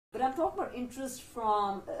but I'm talking about interest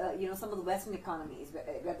from some of the Western economies,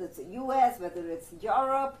 whether it's the US, whether it's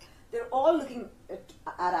Europe. They're all looking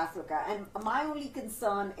at Africa, and my only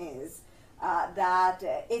concern is that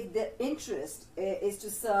if the interest is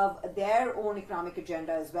to serve their own economic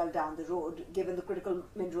agenda as well down the road, given the critical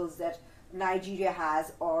minerals that Nigeria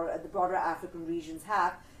has or the broader African regions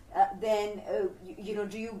have, then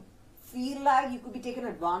do you feel like you could be taken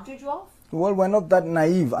advantage of? Well, we're not that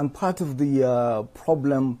naive, and part of the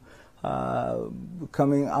problem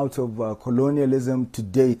coming out of colonialism to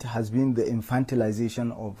date has been the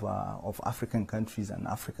infantilization of African countries and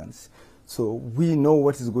Africans. So we know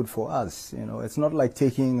what is good for us. It's not like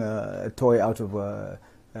taking a toy out of a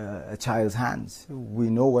child's hands. We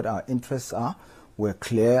know what our interests are. We're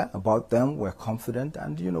clear about them. We're confident,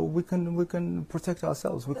 and we can protect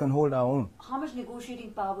ourselves. We can hold our own. How much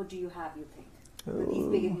negotiating power do you have, you think, with these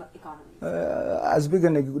big economies? As big a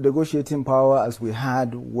negotiating power as we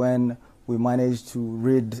had when we managed to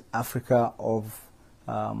rid Africa of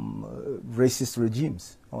racist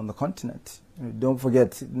regimes on the continent. Don't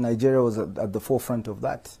forget, Nigeria was at the forefront of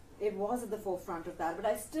that. It was at the forefront of that, but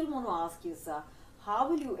I still want to ask you, sir, how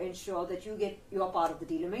will you ensure that you get your part of the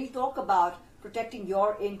deal? And when you talk about protecting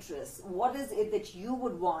your interests, what is it that you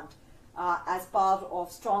would want as part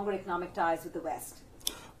of stronger economic ties with the West?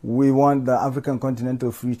 We want the African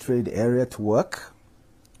Continental Free Trade Area to work.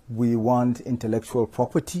 We want intellectual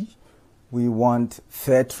property. We want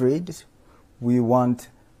fair trade. We want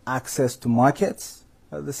access to markets.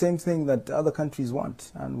 The same thing that other countries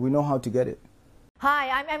want, and we know how to get it. Hi,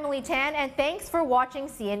 I'm Emily Tan, and thanks for watching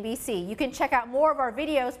CNBC. You can check out more of our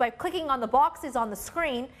videos by clicking on the boxes on the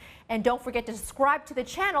screen, and don't forget to subscribe to the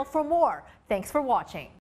channel for more. Thanks for watching.